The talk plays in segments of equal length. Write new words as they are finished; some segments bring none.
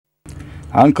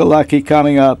Uncle Lucky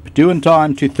coming up, doing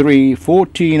time to 3,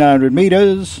 1400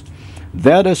 metres.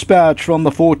 The Dispatch from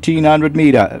the 1400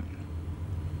 metre.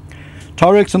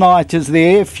 Torix Knight is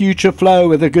there, Future Flow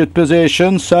with a good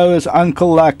position, so is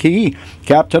Uncle Lucky.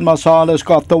 Captain Masala's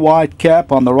got the white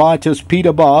cap, on the right is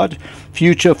Peter Bard.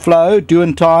 Future Flow,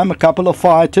 doing time, a couple of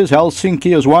fighters,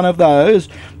 Helsinki is one of those.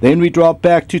 Then we drop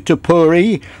back to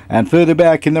Tapuri, and further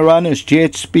back in the run is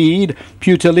Jet Speed.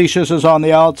 PHUTULICIOUS is on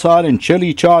the outside, and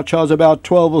Chili Cha-Cha's about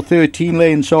 12 or 13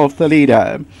 lengths off the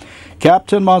leader.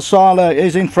 Captain Masala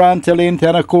is in front, a length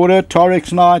and a quarter.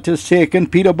 Torix Knight is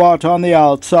second. Peter Bart on the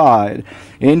outside.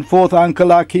 In fourth, Uncle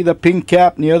Lucky, the pink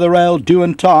cap, near the rail,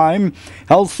 doing time.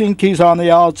 Helsinki's on the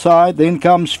outside. Then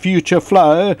comes Future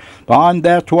Flow. Behind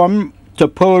that one,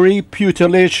 Tapuri,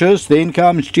 PHUTULICIOUS. Then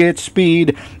comes Jet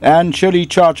Speed, and Chili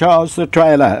Cha-Cha's the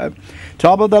trailer.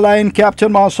 Top of the lane,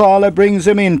 Captain Masala brings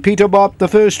him in. Peter Bop, the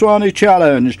first one to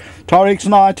challenge. Torix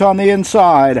Knight on the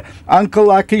inside. Uncle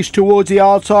Lucky's towards the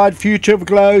outside. Future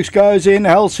Glow goes in.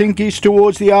 Helsinki's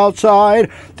towards the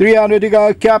outside. 300 to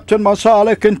go. Captain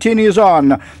Masala continues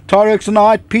on. Torix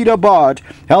Knight, Peter Bott.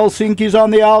 Helsinki's on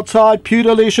the outside.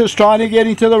 PHUTULICIOUS trying to get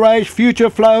into the race.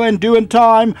 Future Flow and doing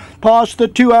time. Past the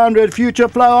 200. Future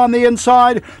Flow on the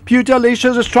inside.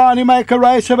 PHUTULICIOUS is trying to make a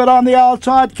race of it on the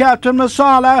outside. Captain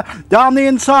Masala down the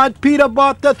inside, Peter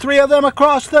Bott, the three of them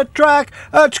across the track.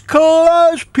 It's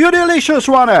close. PHUTULICIOUS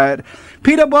won it.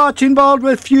 Peter Bott involved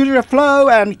with Future Flow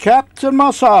and Captain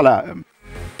Masala.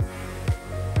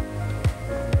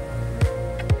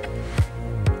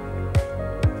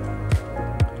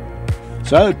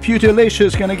 So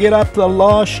PHUTULICIOUS going to get up the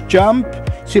last jump.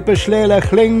 Sipashlela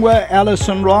Klingwa,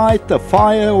 Alison Wright, the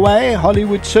Fire Away,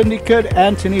 Hollywood Syndicate,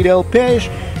 Anthony Del Pesh.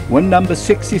 Win number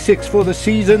 66 for the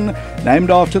season, named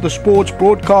after the sports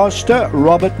broadcaster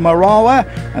Robert Marawa,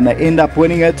 and they end up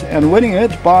winning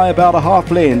it by about a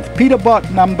half length. Peter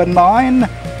Bott number 9.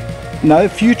 No,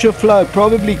 Future Flow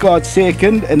probably got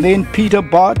second, and then Peter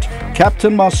Bott,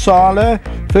 Captain Masala,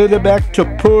 further back to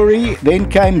Puri, then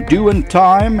came Doin'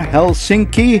 Time,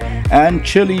 Helsinki, and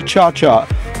Chili Cha-Cha.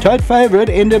 Tote favourite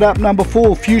ended up number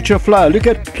 4, Future Flow. Look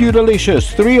at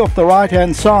PHUTULICIOUS, 3 off the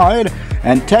right-hand side,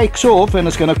 and takes off, and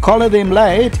it's going to collar them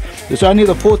late. It's only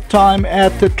the 4th time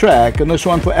at the track, and this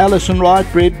one for Alison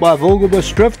Wright, bred by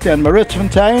Volgerbus Drift and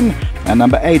Maritfontein. And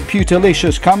number 8,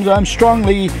 PHUTULICIOUS, comes home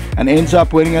strongly and ends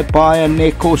up winning it by a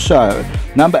neck or so.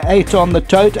 Number 8 on the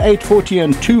tote, 840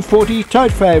 and 240.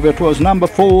 Tote favourite was number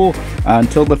 4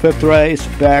 until the 5th race.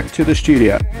 Back to the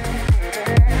studio.